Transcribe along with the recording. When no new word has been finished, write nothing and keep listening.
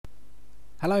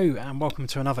Hello and welcome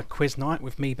to another quiz night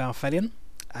with me, Balthelion,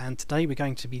 and today we're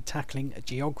going to be tackling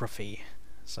geography.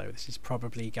 So this is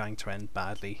probably going to end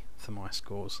badly for my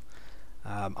scores,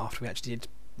 after we actually did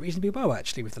reasonably well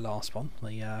actually with the last one,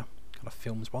 the kind of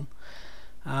films one.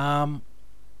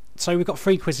 So we've got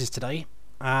 3 quizzes today,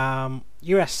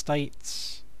 US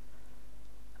states,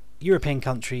 European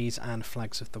countries and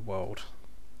flags of the world.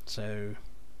 So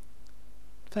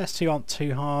first 2 aren't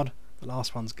too hard, the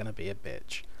last one's going to be a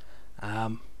bitch.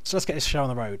 So let's get this show on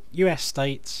the road. US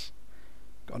states,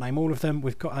 got to name all of them.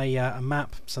 We've got a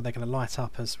map, so they're going to light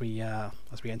up as we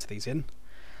enter these in.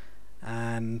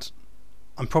 And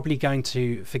I'm probably going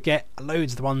to forget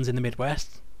loads of the ones in the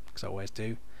Midwest, because I always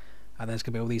do. And there's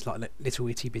going to be all these like little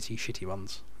itty bitty shitty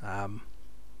ones,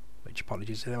 which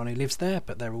apologies to anyone who lives there,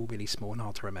 but they're all really small and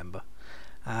hard to remember.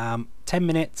 10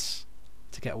 minutes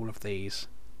to get all of these.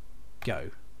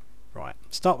 Go. Right,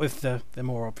 start with the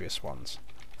more obvious ones.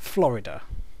 Florida,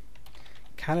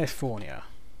 California,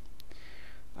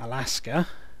 Alaska,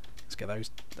 let's get those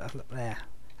there,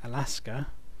 Alaska,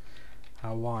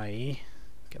 Hawaii,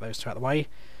 get those 2 out of the way,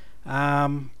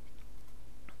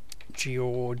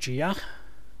 Georgia,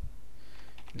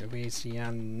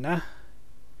 Louisiana,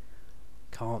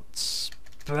 can't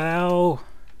spell,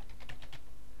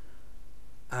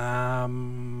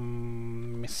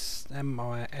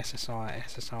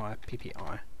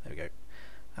 M-I-S-S-I-S-S-I-P-P-I, there we go.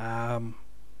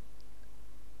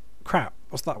 Crap,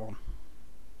 what's that one?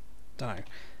 Don't know.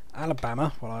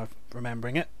 Alabama, well, I'm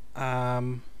remembering it.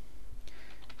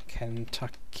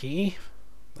 Kentucky,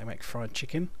 they make fried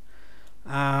chicken.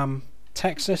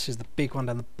 Texas is the big one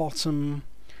down the bottom.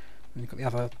 And you've got the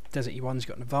other deserty ones. You've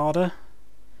got Nevada,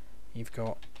 you've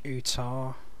got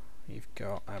Utah, you've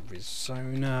got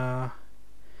Arizona,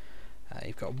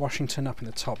 you've got Washington up in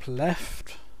the top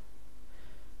left.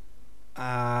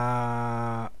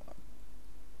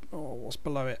 What's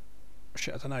below it?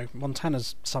 Shit, I don't know.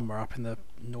 Montana's somewhere up in the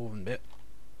northern bit.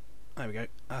 There we go.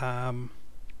 Now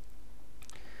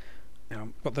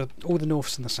got all the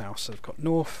norths and the souths. So we've got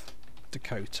North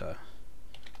Dakota,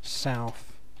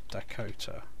 South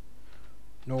Dakota,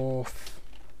 North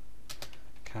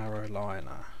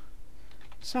Carolina,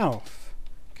 South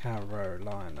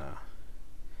Carolina.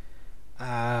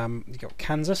 You've got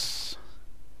Kansas.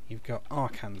 You've got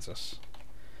Arkansas.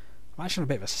 I'm actually on a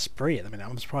bit of a spree at the minute.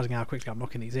 I'm surprised how quickly I'm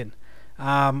knocking these in.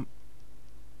 Where's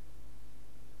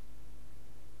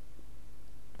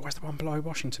the one below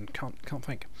Washington? Can't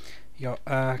think. You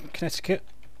got Connecticut.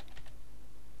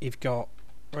 You've got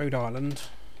Rhode Island.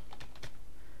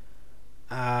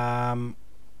 You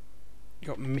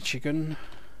got Michigan.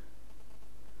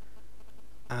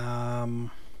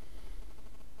 You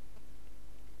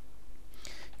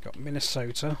got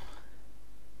Minnesota.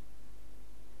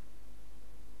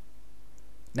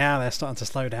 Now they're starting to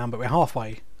slow down, but we're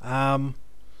halfway. You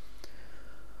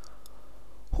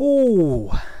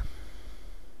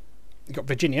got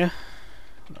Virginia.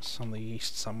 That's on the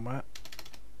east somewhere.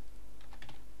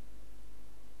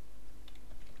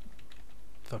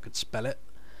 If I could spell it.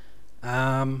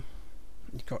 You've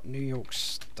got New York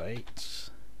State.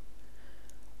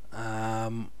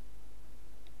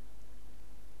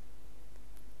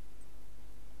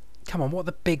 Come on, what are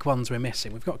the big ones we're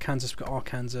missing? We've got Kansas, we've got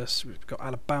Arkansas, we've got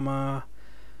Alabama,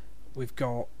 we've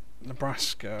got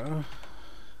Nebraska.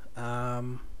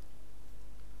 Oh,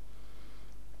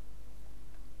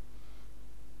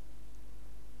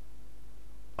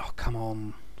 come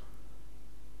on.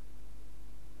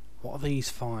 What are these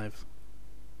 5?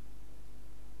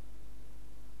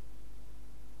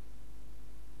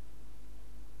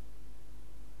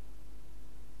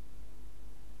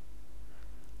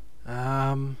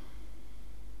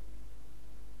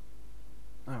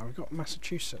 Oh, we've got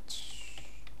Massachusetts.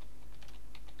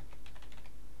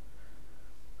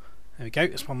 There we go,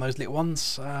 it's one of those little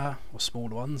ones, or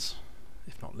smaller ones,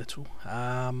 if not little.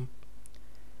 Oh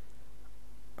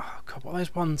god, what are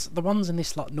those ones? The ones in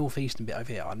this like northeastern bit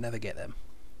over here, I never get them.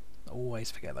 I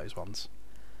always forget those ones.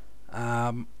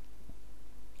 Oh,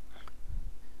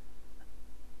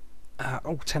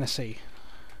 Tennessee.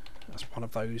 That's one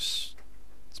of those.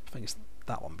 I think it's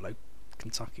that one below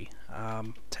Kentucky.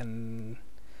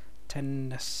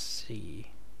 Tennessee.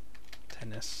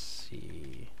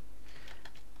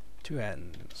 2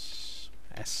 N's.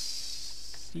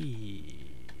 S-C.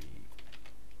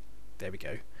 There we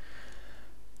go.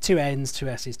 2 N's, 2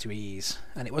 S's, 2 E's.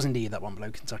 And it was indeed that one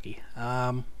below Kentucky.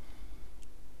 Got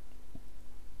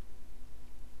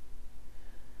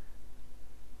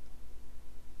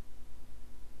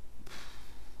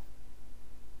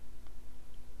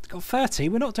 30.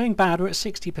 We're not doing bad. We're at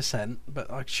 60%,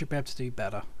 but I should be able to do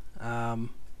better.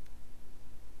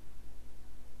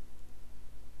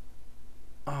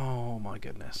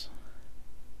 goodness.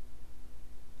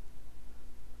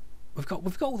 We've got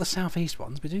all the southeast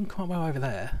ones. We're doing quite well over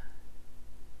there.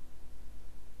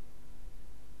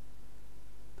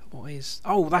 But what is...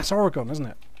 Oh, that's Oregon, isn't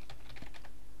it?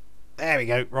 There we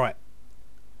go. Right.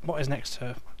 What is next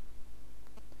to...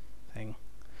 thing?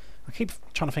 I keep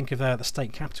trying to think of the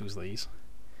state capitals of these.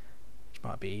 Which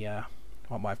might be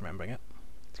one way of remembering it.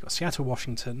 It's got Seattle,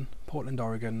 Washington, Portland,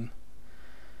 Oregon.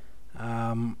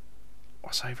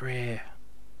 What's over here?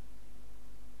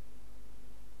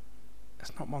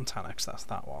 It's not Montana, because that's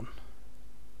that one.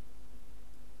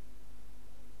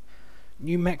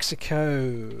 New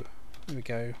Mexico. There we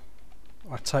go.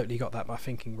 I totally got that by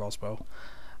thinking Roswell.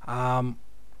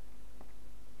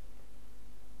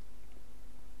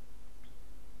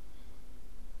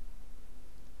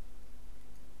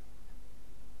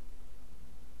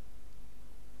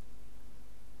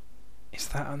 Is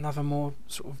that another more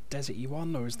sort of deserty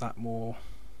one, or is that more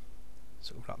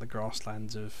sort of like the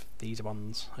grasslands of these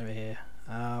ones over here?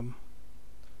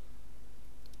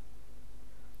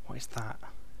 What is that?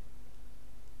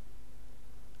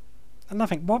 And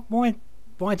nothing.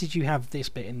 Why did you have this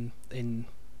bit in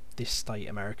this state,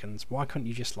 Americans? Why couldn't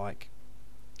you just like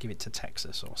give it to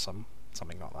Texas or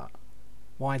something like that?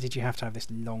 Why did you have to have this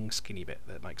long skinny bit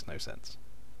that makes no sense?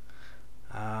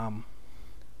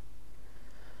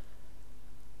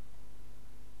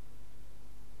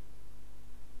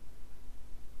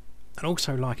 And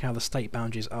also like how the state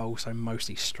boundaries are also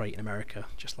mostly straight in America,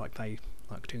 just like they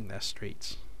like doing their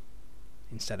streets,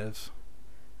 instead of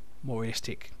more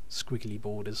realistic squiggly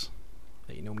borders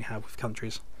that you normally have with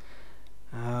countries.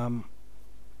 Oh,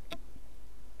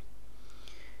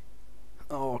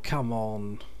 come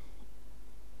on.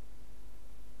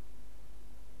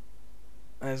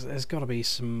 There's got to be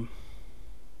some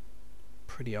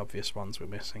pretty obvious ones we're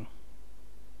missing.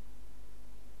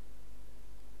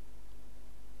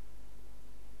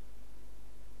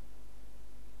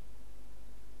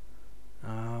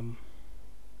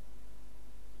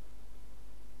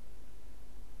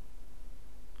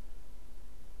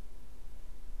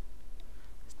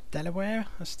 Delaware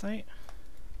a state?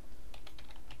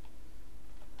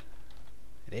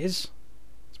 It is.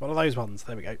 It's one of those ones.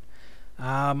 There we go.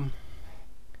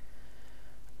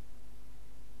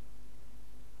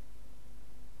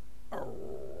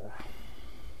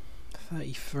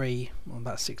 33 on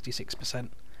about 66%.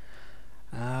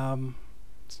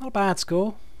 It's not a bad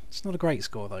score. It's not a great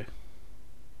score though.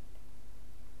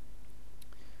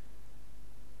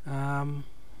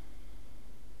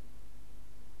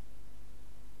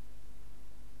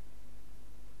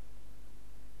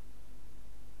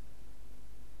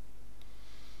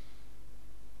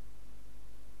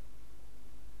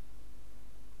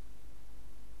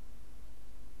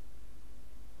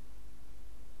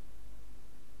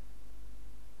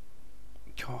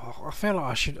 God, I feel like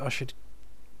I should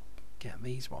get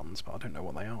these ones, but I don't know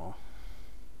what they are.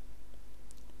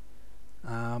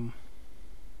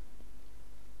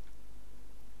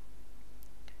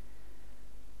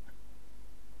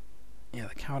 Yeah,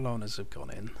 the Carolinas have gone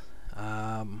in.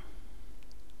 Hang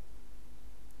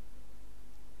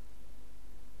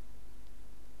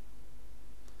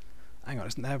on,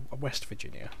 isn't there West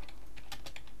Virginia?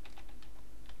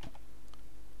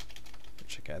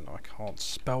 Which again, I can't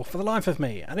spell for the life of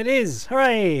me, and it is!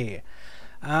 Hooray!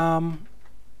 I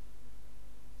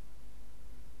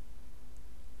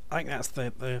think that's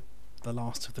the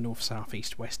last of the north, south,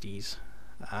 east, westies.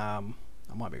 I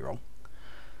might be wrong,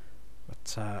 but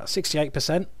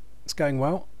 68%. It's going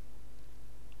well.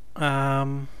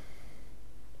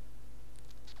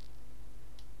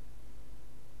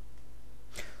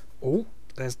 Oh,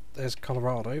 there's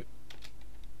Colorado,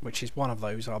 which is one of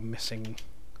those I'm missing.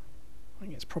 I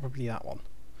think it's probably that one.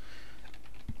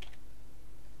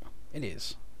 It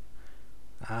is.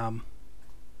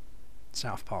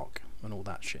 South Park and all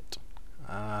that shit.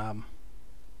 What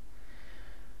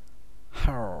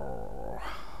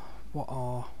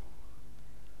are...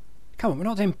 Come on, we're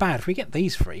not doing bad. If we get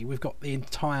these three, we've got the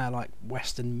entire like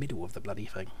western middle of the bloody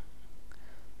thing.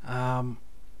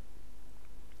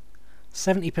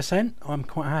 70%. I'm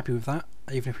quite happy with that,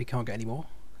 even if we can't get any more.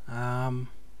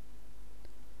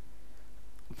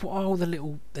 What are all the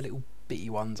little bitty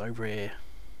ones over here?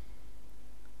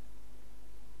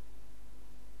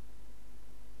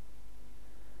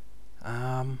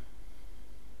 God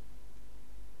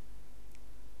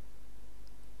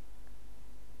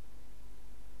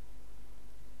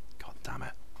damn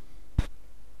it.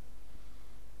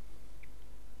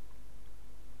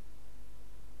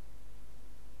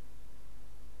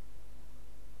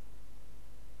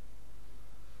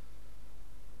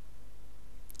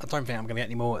 I don't think I'm going to get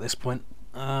any more at this point.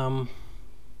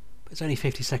 There's only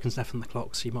 50 seconds left on the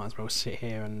clock, so you might as well sit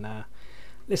here and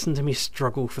listen to me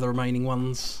struggle for the remaining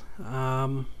ones.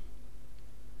 God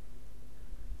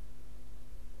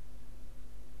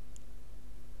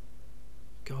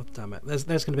damn it. There's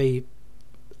going to be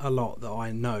a lot that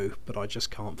I know, but I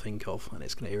just can't think of, and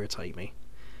it's going to irritate me,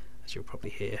 as you'll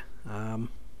probably hear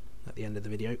at the end of the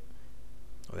video,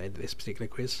 or the end of this particular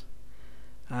quiz.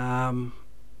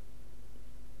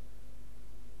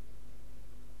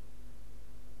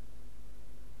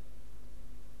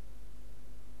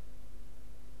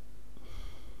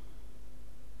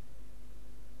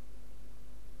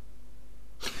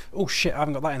 Oh shit, I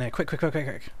haven't got that in here. Quick.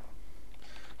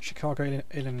 Chicago,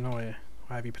 Illinois.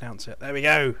 However you pronounce it. There we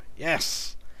go.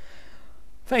 Yes!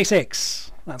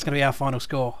 36! That's going to be our final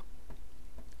score.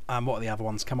 What are the other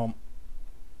ones? Come on.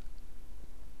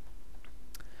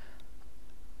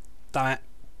 Damn it.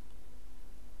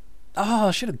 Oh,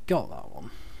 I should have got that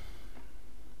one.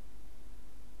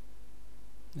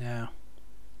 Yeah.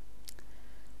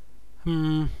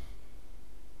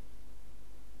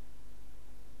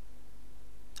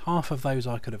 Half of those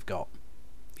I could have got.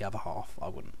 The other half I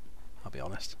wouldn't, I'll be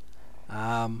honest.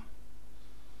 Yeah.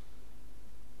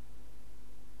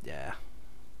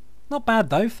 Not bad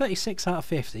though, 36 out of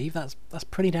 50. That's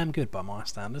pretty damn good by my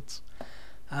standards.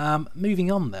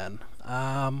 Moving on then.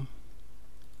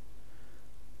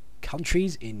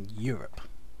 Countries in Europe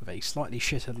with a slightly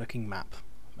shitter looking map.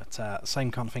 But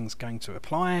same kind of thing's going to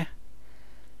apply.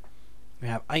 We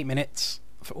have 8 minutes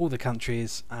for all the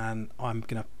countries, and I'm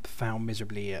going to fail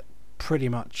miserably at pretty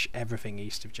much everything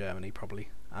east of Germany, probably.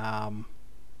 In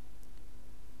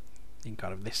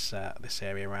kind of this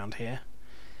area around here.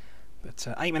 But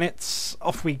 8 minutes,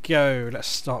 off we go. Let's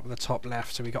start with the top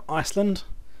left. So we've got Iceland.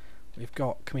 We've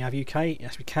got, can we have UK?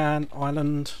 Yes we can.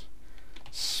 Ireland.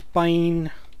 Spain.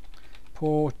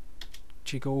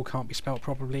 Portugal, can't be spelt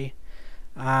properly.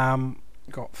 You've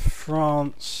got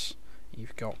France.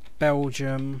 You've got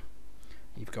Belgium.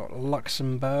 You've got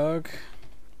Luxembourg.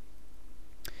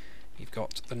 You've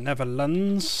got the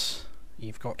Netherlands.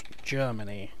 You've got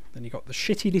Germany. Then you've got the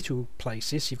shitty little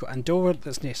places. You've got Andorra,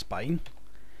 that's near Spain.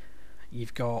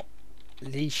 You've got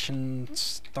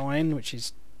Liechtenstein, which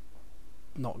is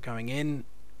not going in.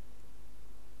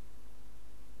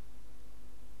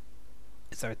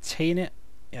 Is there a T in it?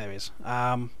 Yeah, there is.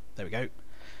 There we go.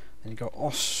 Then you've got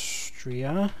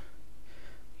Austria.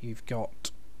 You've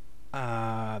got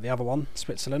the other one,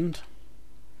 Switzerland.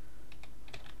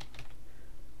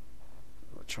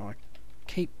 I'll try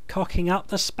keep cocking up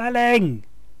the spelling.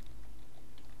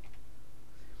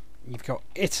 You've got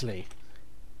Italy.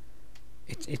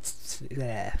 It's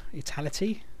there.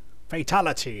 Fatality.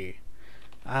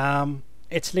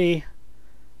 Italy.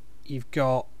 You've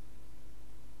got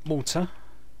Malta.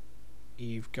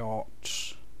 You've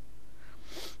got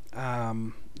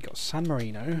San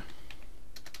Marino.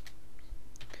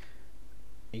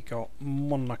 You've got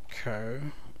Monaco.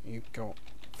 You've got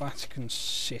Vatican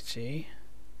City.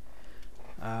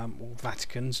 Well,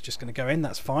 Vatican's just going to go in.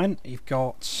 That's fine. You've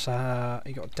got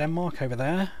Denmark over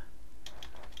there.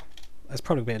 There's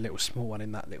probably be a little small one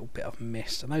in that little bit of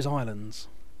mist. And those islands.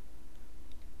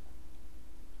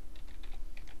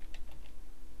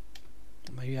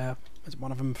 Maybe is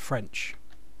one of them French?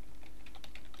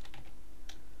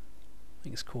 I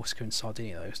think it's Corsica and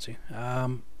Sardinia, those two.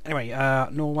 Anyway,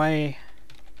 Norway,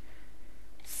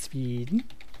 Sweden,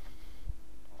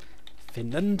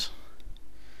 Finland.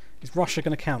 Is Russia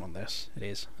going to count on this? It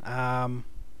is.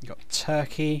 You've got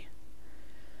Turkey.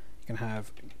 You can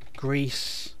have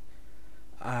Greece.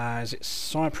 Is it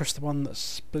Cyprus, the one that's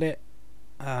split?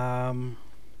 Alright,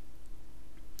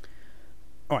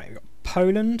 we've got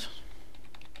Poland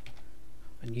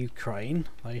and Ukraine.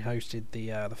 They hosted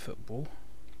the football.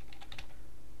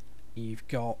 You've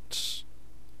got,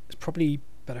 it's probably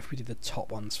better if we did the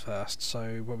top ones first.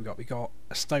 So what we got? We got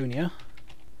Estonia.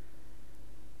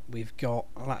 We've got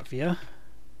Latvia.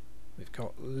 We've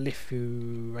got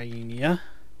Lithuania.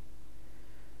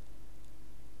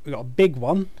 We've got a big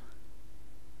one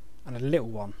and a little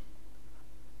one.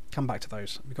 Come back to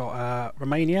those. We've got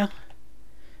Romania.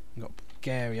 We've got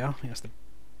Bulgaria. I think that's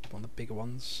one of the bigger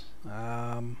ones.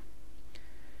 What's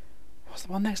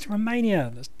the one next to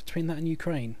Romania? That's between that and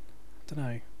Ukraine. I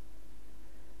don't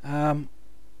know.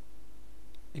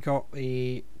 You got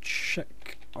the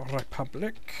Czech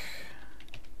Republic.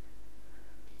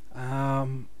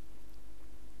 Oh,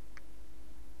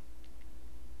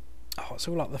 it's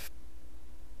all like the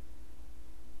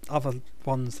other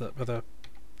ones that were the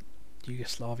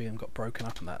Yugoslavian got broken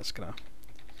up, and that's gonna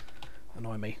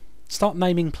annoy me. Start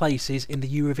naming places in the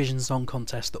Eurovision Song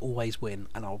Contest that always win,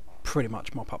 and I'll pretty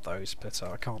much mop up those, but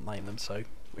I can't name them, so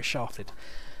We're shafted.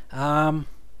 What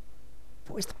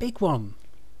is the big one?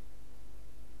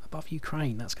 Above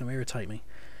Ukraine. That's going to irritate me.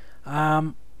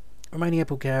 Romania,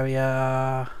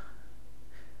 Bulgaria,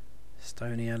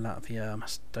 Estonia, Latvia,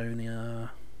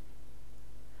 Macedonia.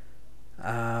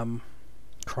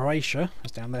 Croatia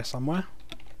is down there somewhere.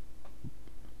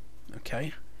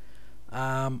 Okay.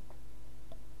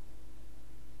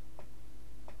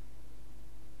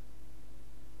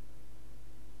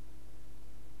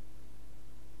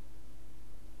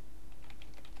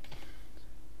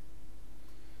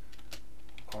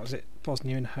 Or is it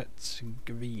Bosnia and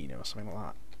Herzegovina or something like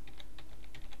that?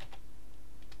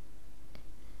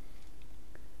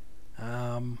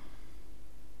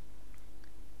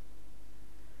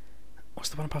 What's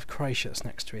the one above Croatia that's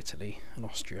next to Italy and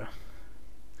Austria?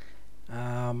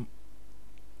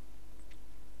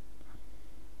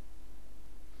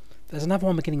 There's another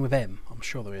one beginning with M, I'm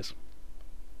sure there is.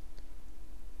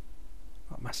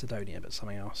 Not Macedonia, but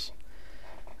something else.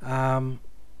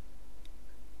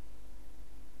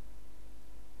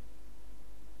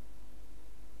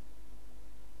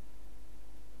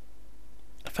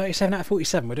 37 out of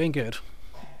 47, we're doing good.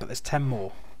 But there's 10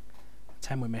 more.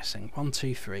 10 we're missing. 1,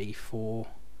 2, 3, 4,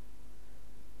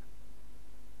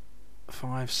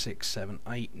 5, 6, 7,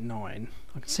 8, 9.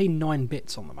 I can see 9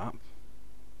 bits on the map.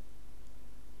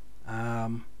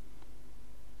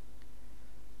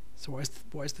 So what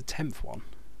is the 10th one?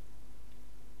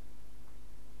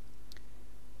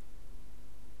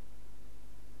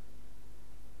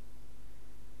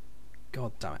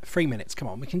 God damn it. 3 minutes, come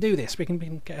on, we can do this. We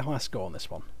can get a high score on this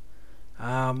one.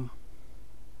 Oh.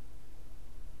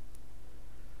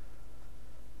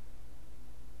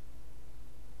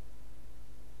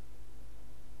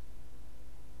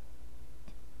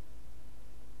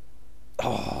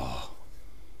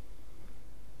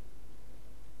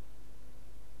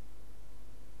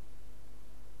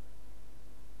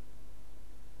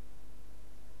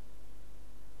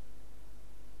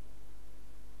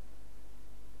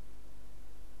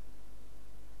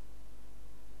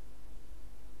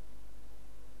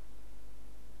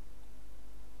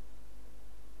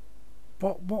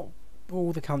 What were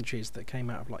all the countries that came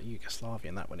out of like Yugoslavia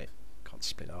and that when it got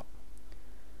split up?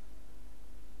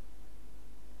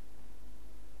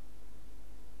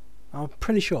 I'm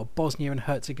pretty sure Bosnia and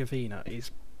Herzegovina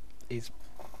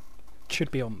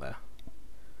should be on there.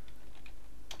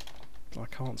 I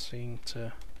can't seem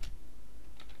to.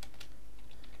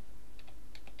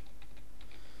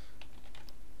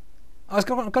 I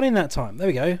got in that time. There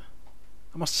we go.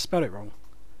 I must have spelled it wrong.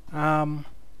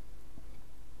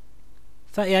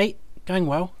 38, going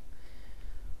well.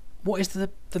 What is the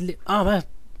there?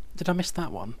 Did I miss that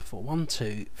one before? 1,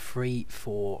 2, 3,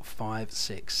 4, 5,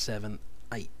 6, 7,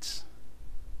 8.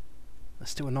 There's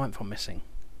still a 9th one missing.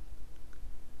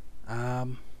 I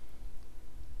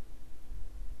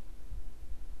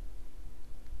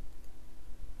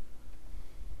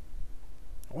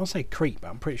want to say Crete, but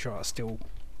I'm pretty sure that's still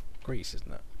Greece,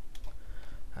 isn't it?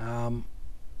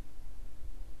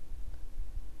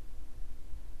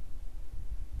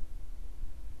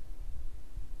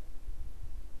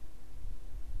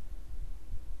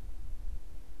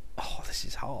 Oh, this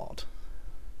is hard.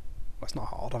 Well, it's not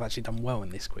hard. I've actually done well in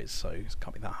this quiz, so it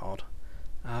can't be that hard.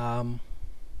 Come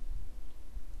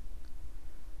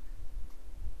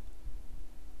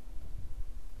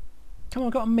on,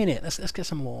 I've got a minute. Let's get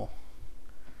some more.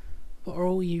 What are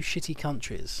all you shitty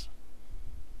countries?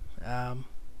 No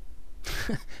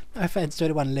offense to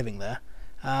anyone living there.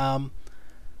 Oh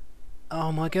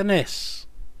my goodness.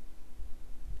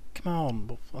 Come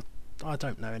on. I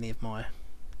don't know any of my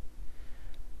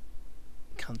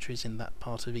countries in that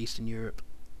part of Eastern Europe.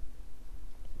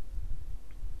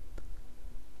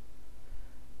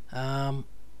 Oh,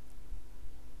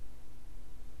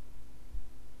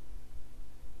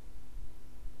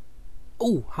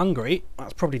 Hungary.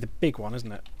 That's probably the big one,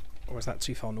 isn't it? Or is that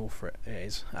too far north for it? It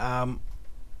is.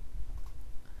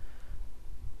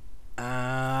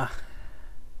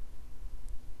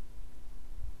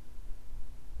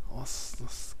 What's the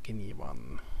skinny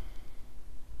one?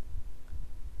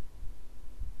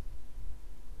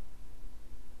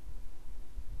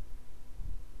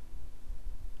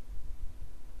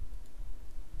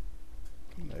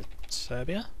 No,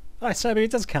 Serbia? Oh, Serbia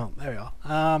does count. There we are.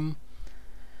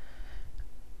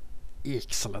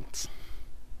 Excellent.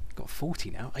 Got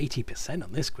 40 now. 80%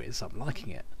 on this quiz. I'm liking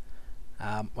it.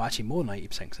 Well, actually more than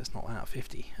 80% because it's not out of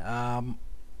 50.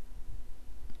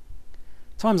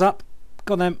 Time's up.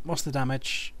 Got them. What's the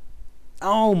damage?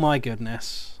 Oh my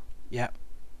goodness. Yep.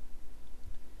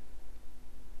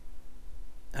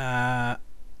 Damn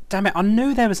it. I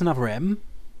knew there was another M.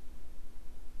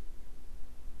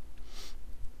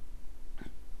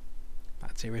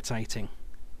 It's irritating.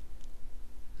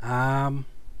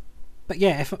 But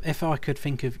yeah, if I could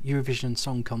think of Eurovision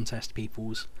Song Contest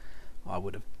peoples, I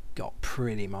would have got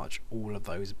pretty much all of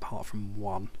those apart from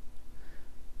one.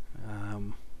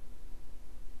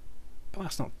 But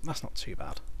that's not too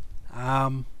bad.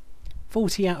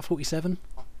 40 out of 47.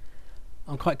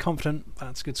 I'm quite confident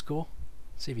that's a good score.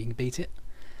 See if you can beat it.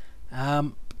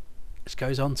 This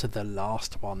goes on to the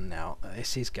last one now.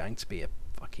 This is going to be a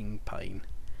fucking pain.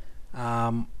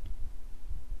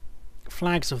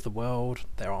 Flags of the world.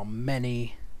 There are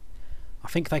many. I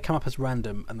think they come up as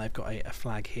random, and they've got a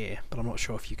flag here, but I'm not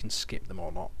sure if you can skip them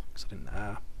or not because I didn't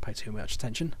pay too much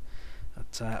attention.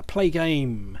 But, play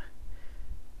game.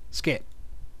 Skip.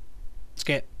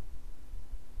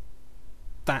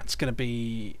 That's going to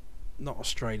be not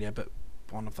Australia, but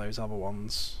one of those other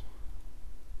ones.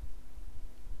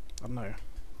 I don't know.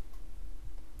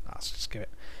 Let's just skip it.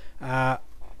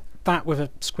 That with a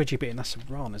squidgy bit in, that's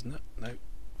Iran, isn't it? No.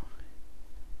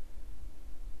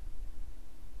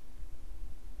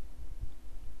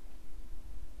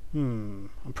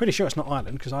 I'm pretty sure it's not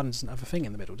Ireland, because Ireland doesn't have a thing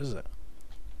in the middle, does it?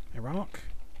 Iraq?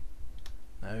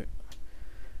 No.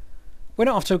 We're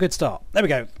not off to a good start. There we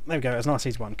go. It's a nice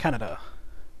easy one. Canada.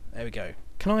 There we go.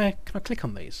 Can I click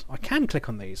on these? I can click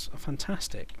on these. Oh,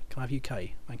 fantastic. Can I have UK?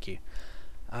 Thank you.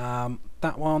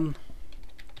 That one.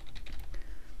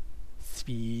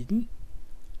 Sweden.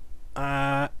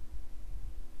 Estonia.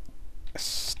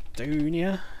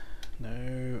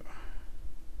 No.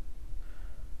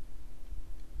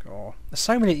 God. There's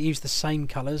so many that use the same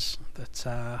colours that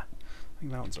I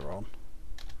think that ones are on.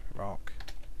 Iraq.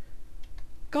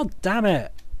 God damn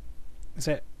it! Is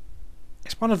it?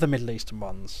 It's one of the Middle Eastern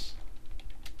ones.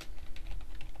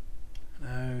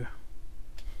 No.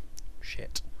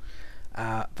 Shit.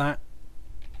 That.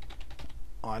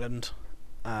 Ireland.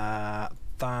 That.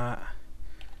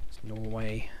 It's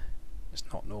Norway. It's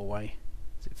not Norway.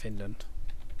 Is it Finland?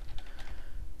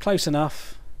 Close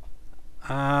enough.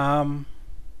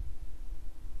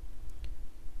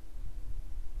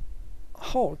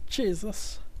 Oh,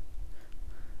 Jesus.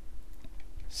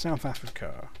 South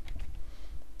Africa.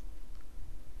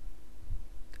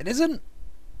 It isn't?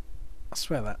 I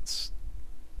swear that's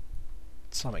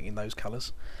something in those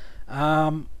colours.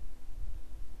 Oh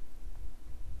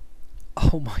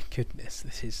my goodness,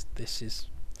 this is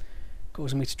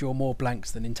causing me to draw more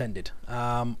blanks than intended.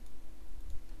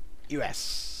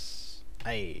 US.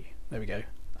 There we go.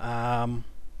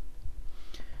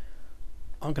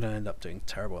 I'm going to end up doing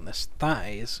terrible on this. That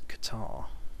is Qatar.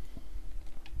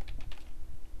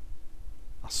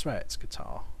 I swear it's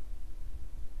Qatar.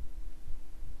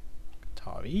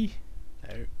 Qatari?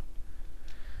 No.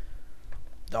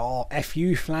 Oh,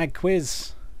 FU flag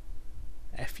quiz.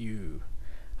 FU.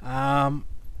 Come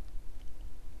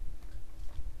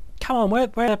on, where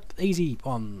are easy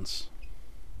ones?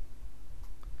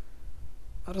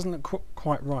 That doesn't look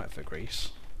quite right for Greece.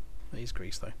 It is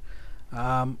Greece though.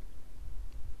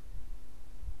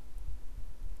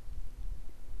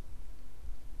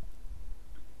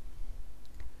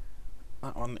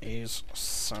 That one is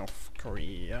South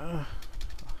Korea.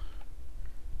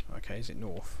 Okay, is it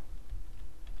North?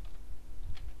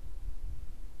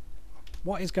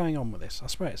 What is going on with this? I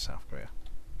swear it's South Korea.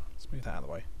 Let's move that out of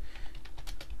the way.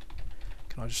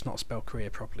 Can I just not spell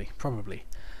Korea properly? Probably.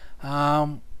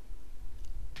 Are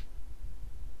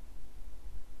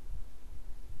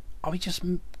we just...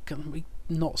 Can we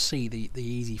not see the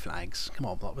easy flags? Come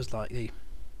on, that was like the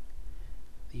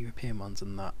European ones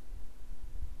and that.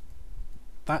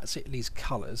 That's Italy's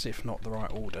colours, if not the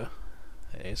right order.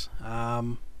 It is.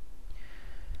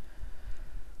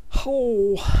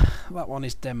 Oh, that one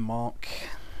is Denmark,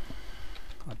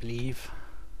 I believe.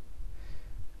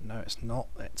 No, it's not.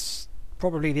 It's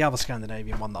probably the other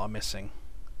Scandinavian one that I'm missing,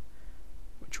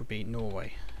 which would be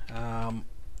Norway. Come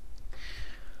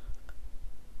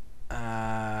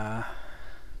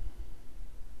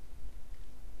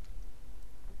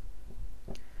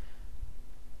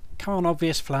on,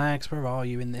 obvious flags, where are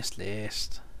you in this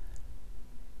list?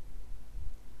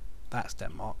 That's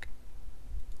Denmark.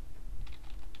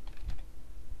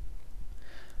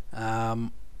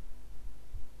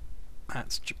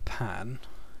 That's Japan.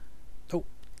 Oh,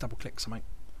 double click something.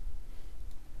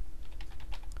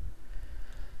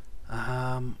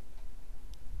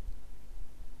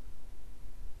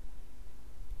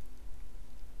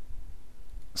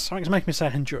 Something's making me say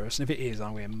Honduras, and if it is,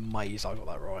 I'm going to be amazed I got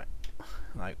that right.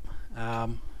 No.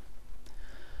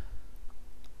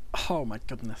 Oh my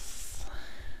goodness.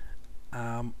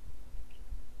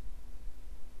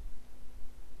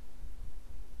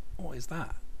 What is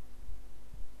that?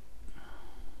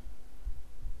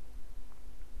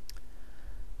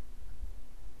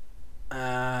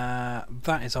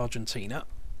 That is Argentina.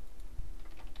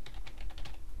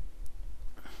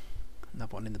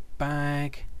 Another one in the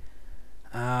bag.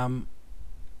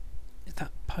 Is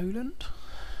that Poland?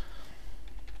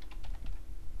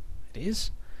 It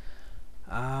is.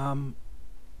 Iran.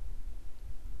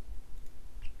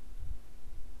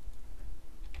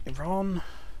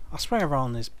 I swear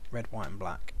Iran is red, white and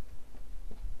black.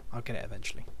 I'll get it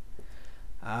eventually.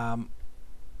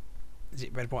 Is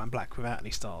it red, white and black without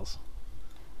any stars?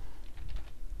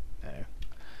 No.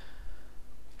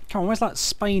 Come on, where's like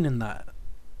Spain and that?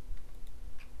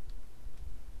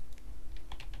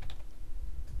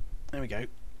 There we go.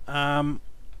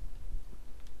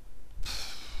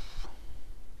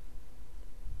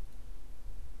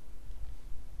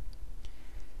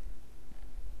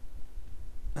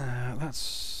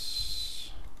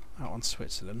 That's that one's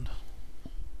Switzerland.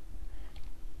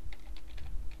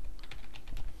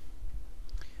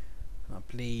 I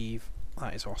believe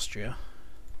that is Austria.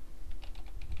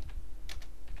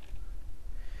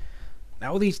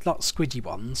 Now all these like squidgy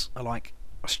ones are like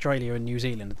Australia and New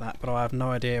Zealand and that, but I have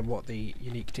no idea what the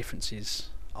unique differences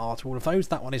are to all of those.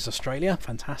 That one is Australia,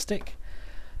 fantastic.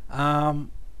 All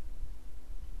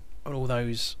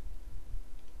those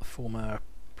former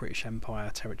British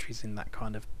Empire territories in that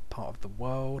kind of part of the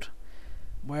world.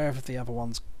 Where have the other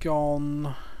ones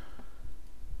gone?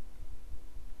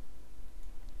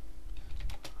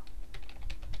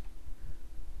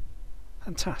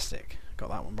 Fantastic, got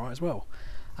that one right as well.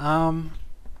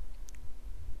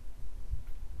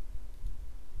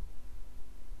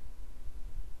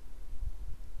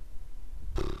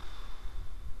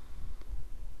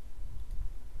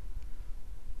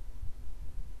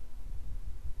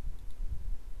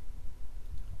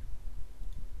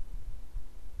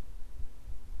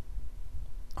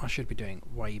 I should be doing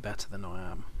way better than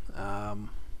I am.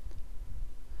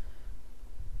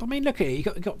 But I mean, look at it. You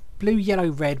got blue, yellow,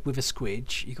 red with a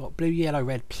squidge. You got blue, yellow,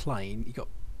 red plain. You got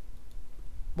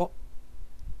what?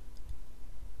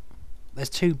 There's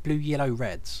two blue, yellow,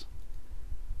 reds.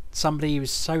 Somebody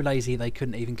was so lazy they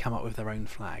couldn't even come up with their own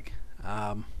flag.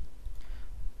 That's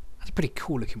a pretty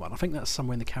cool looking one. I think that's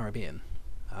somewhere in the Caribbean.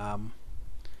 I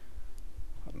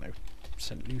don't know,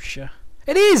 St. Lucia.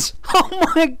 It is!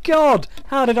 Oh my god!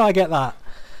 How did I get that?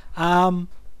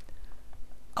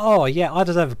 Oh yeah, I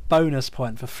deserve a bonus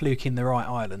point for fluking the right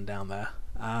island down there.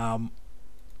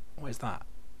 What is that?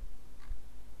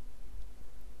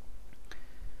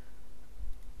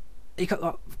 You got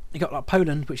like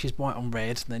Poland, which is white on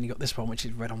red, and then you got this one, which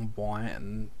is red on white,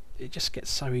 and it just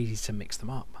gets so easy to mix them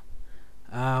up.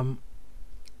 Now,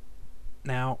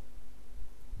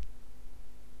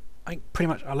 I think pretty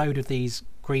much a load of these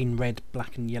green, red,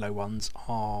 black and yellow ones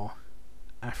are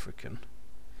African.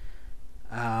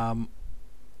 And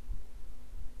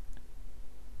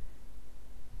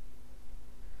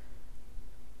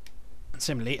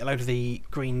similarly, a load of the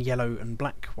green, yellow and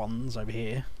black ones over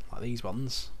here, like these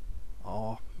ones,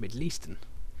 are Middle Eastern.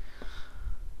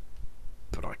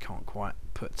 But I can't quite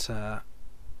put...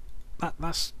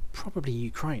 that's probably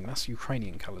Ukraine. That's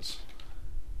Ukrainian colours.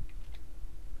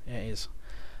 Yeah, it is.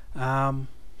 Got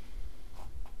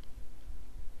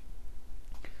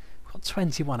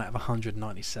 21 out of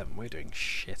 197. We're doing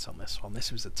shit on this one. This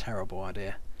was a terrible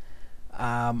idea.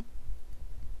 That's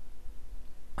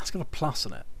got a plus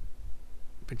on it,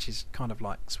 which is kind of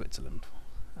like Switzerland.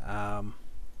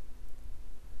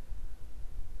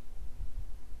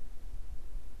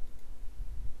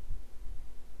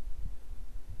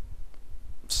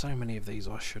 So many of these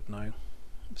I should know.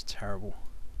 It's terrible.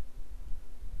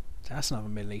 So that's another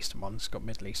Middle Eastern one. It's got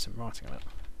Middle Eastern writing on it.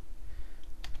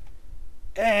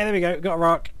 Yeah, there we go. Got a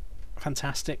rock.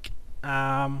 Fantastic.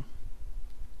 Oh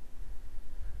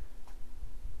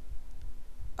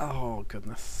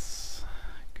goodness.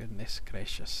 Goodness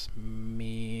gracious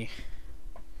me.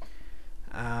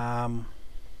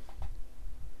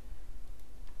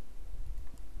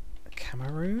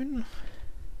 Cameroon?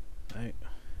 No.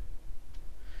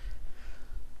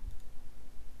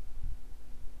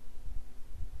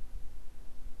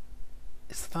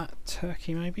 Is that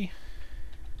Turkey maybe?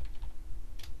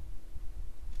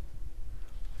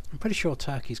 I'm pretty sure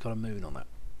Turkey's got a moon on it.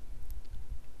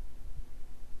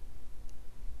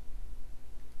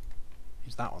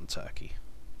 Is that one Turkey?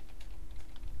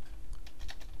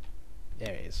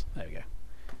 There it is. There we go.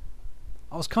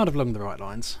 I was kind of along the right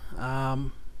lines.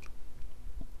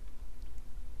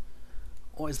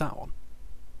 What is that one?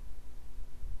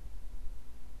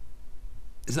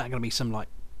 Is that going to be some like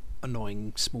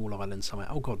annoying small island somewhere?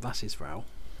 Oh god, that's Israel.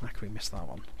 How can we miss that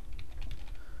one?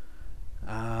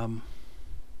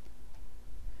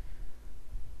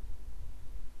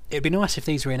 It'd be nice if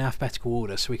these were in alphabetical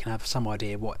order, so we can have some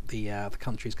idea what the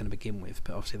country is going to begin with.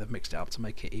 But obviously they've mixed it up to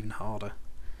make it even harder.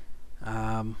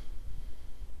 What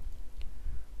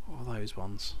are those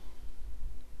ones?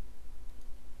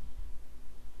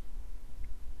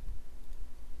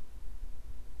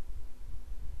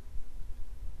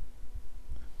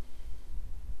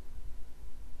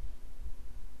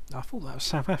 I thought that was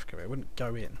South Africa. It wouldn't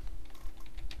go in.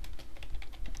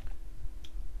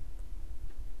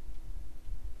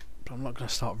 But I'm not going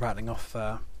to start rattling off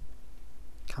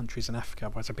countries in Africa,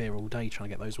 otherwise I'll be here all day trying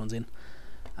to get those ones in.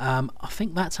 I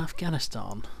think that's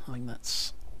Afghanistan. I think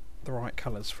that's the right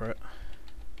colours for it.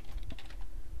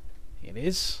 It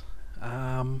is.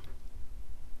 Now,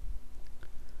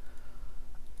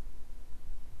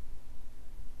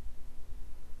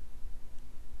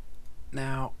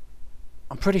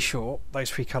 I'm pretty sure those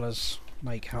three colours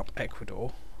make up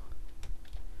Ecuador,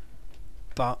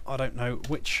 but I don't know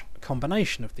which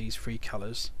combination of these three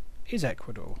colours is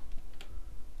Ecuador.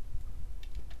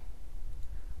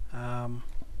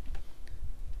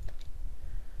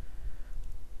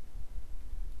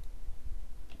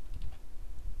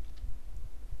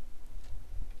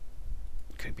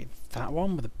 Could be that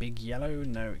one with a big yellow.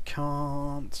 No, it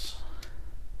can't.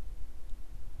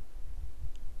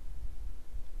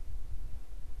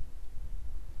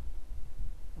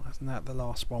 Isn't that the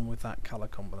last one with that colour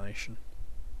combination?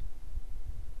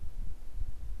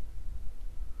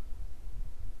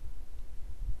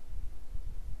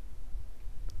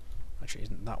 Actually,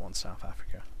 isn't that one South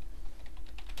Africa?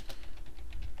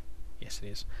 Yes, it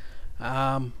is.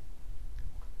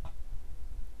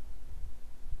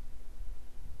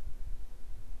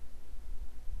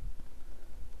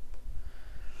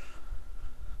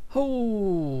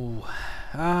 Oh,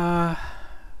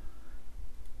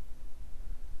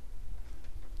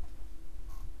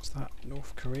 is that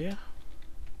North Korea?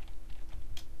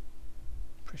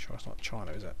 Pretty sure it's not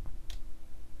China, is it?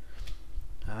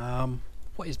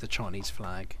 What is the Chinese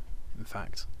flag, in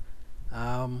fact?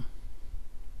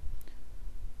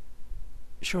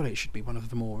 Surely it should be one of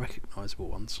the more recognisable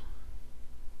ones.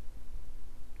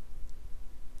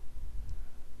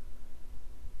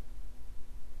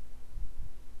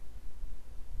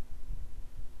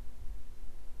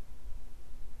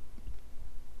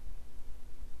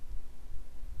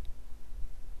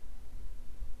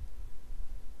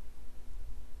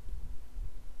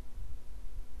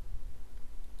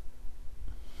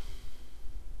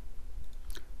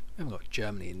 We haven't got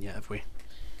Germany in yet, have we?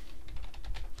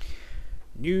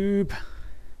 Noob.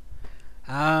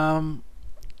 Come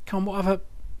on, what other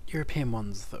European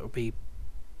ones that would be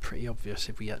pretty obvious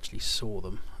if we actually saw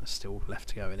them are still left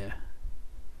to go in here?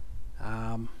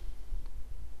 What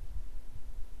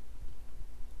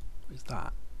is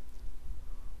that?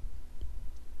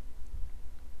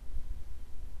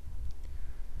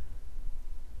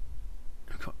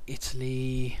 We've got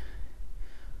Italy.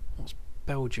 What's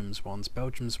Belgium's ones?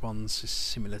 Belgium's ones is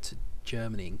similar to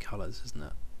Germany in colours, isn't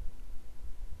it?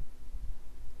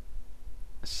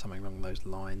 Something along those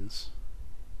lines.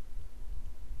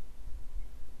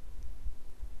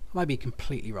 I might be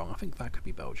completely wrong. I think that could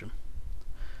be Belgium.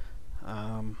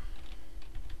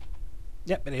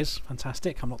 Yep, it is.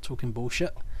 Fantastic. I'm not talking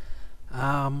bullshit.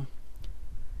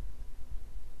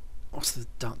 What's the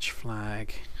Dutch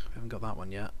flag? We haven't got that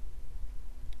one yet.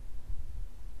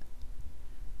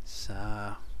 So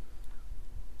that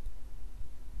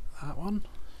one?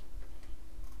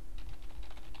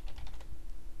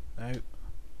 No.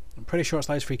 I'm pretty sure it's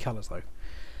those three colours though.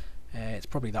 It's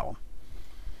probably that one.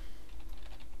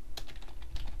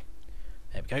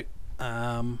 There we go.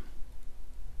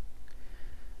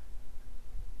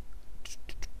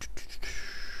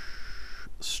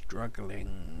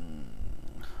 Struggling.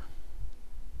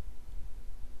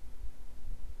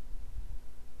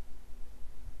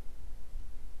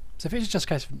 So if it's just a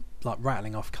case of like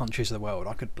rattling off countries of the world,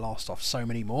 I could blast off so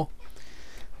many more.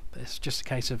 But it's just a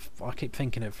case of I keep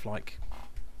thinking of like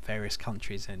various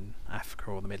countries in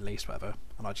Africa or the Middle East, whatever,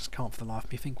 and I just can't for the life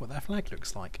of me think what their flag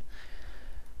looks like.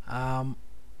 I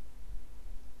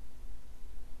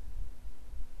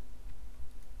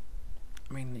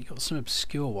mean, you've got some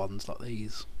obscure ones like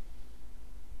these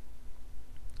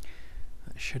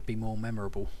that should be more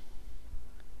memorable.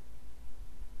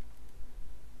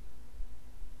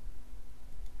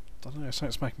 I don't know,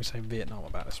 something's making me say Vietnam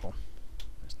about this one.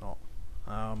 It's not.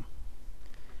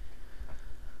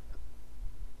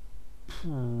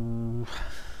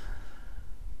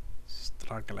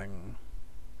 Struggling.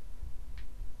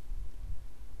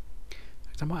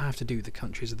 I might have to do the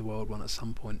countries of the world one at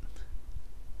some point.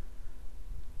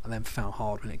 And then foul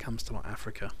hard when it comes to like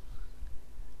Africa.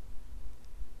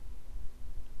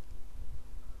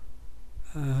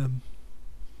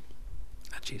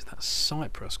 Actually, that's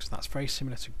Cyprus, because that's very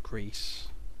similar to Greece.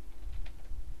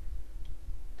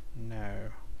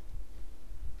 No.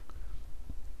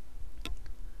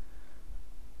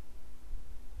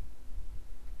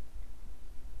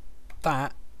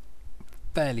 That,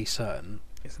 fairly certain,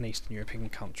 is an Eastern European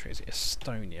country. Is it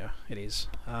Estonia? It is.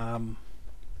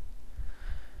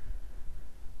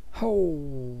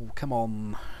 Oh, come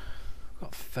on. I've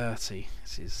got 30.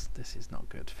 This is not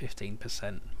good.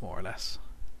 15%, more or less.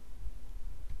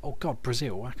 Oh god,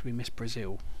 Brazil. How could we miss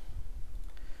Brazil?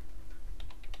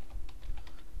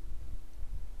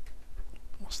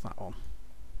 What's that on?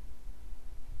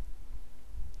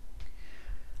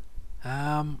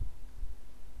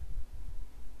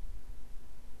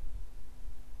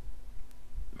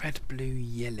 Red, blue,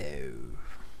 yellow.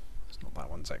 It's not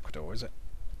that one's Ecuador, is it?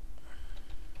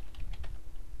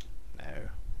 No.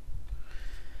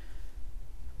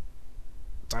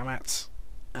 Damn it.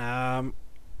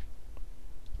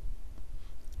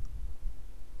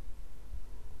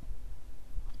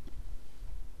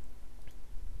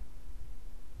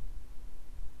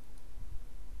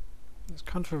 It's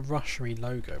kind of a Russia-y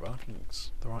logo, but I think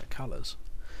it's the right colours.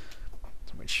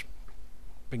 Which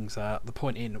brings the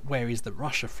point in, where is the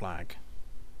Russia flag?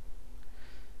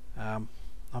 I'm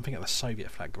thinking of the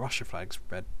Soviet flag. The Russia flag's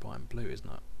red, white and blue, isn't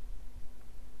it?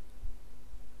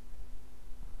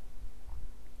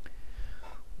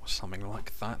 Or something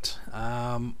like that.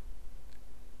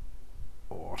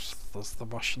 Or does the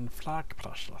Russian flag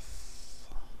plus?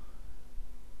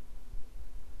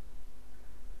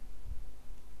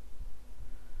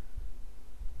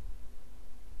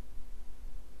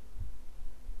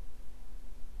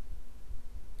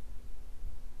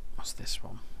 What's this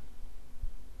one?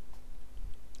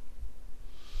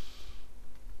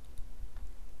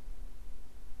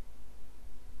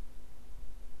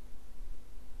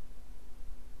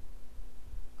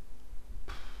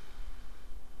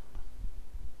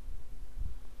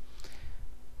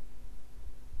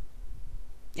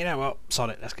 You know what?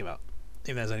 Sod it, let's give up.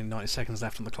 If there's only 90 seconds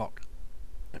left on the clock.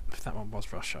 If that one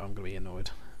was Russia, I'm going to be annoyed.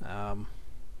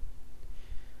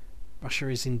 Russia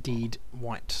is indeed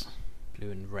white,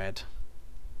 blue and red.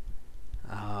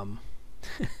 In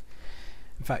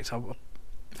fact,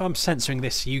 if I'm censoring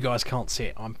this, you guys can't see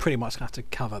it. I'm pretty much going to have to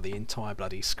cover the entire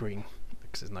bloody screen,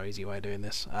 because there's no easy way of doing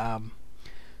this.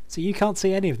 So you can't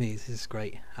see any of these. This is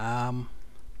great. The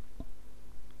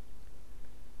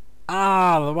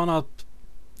one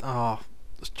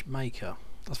it's Jamaica.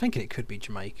 I was thinking it could be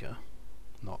Jamaica,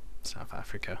 not South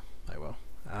Africa. Oh well.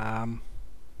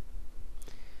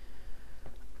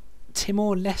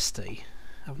 Timor-Leste.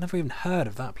 I've never even heard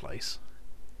of that place.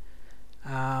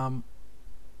 Yeah,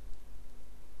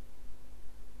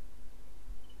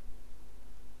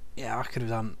 I could have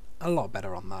done a lot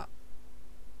better on that.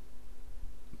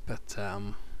 But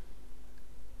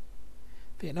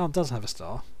Vietnam does have a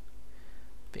star.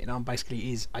 Vietnam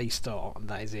basically is a star, and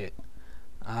that is it.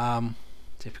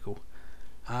 Typical.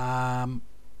 Yeah,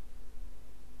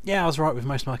 I was right with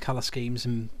most of my colour schemes,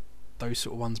 and those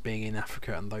sort of ones being in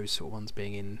Africa and those sort of ones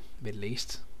being in Middle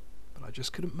East, but I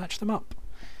just couldn't match them up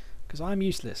because I'm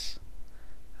useless.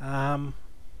 But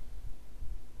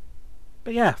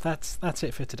yeah, that's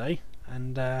it for today,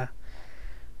 and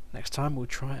next time we'll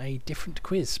try a different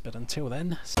quiz. But until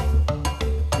then.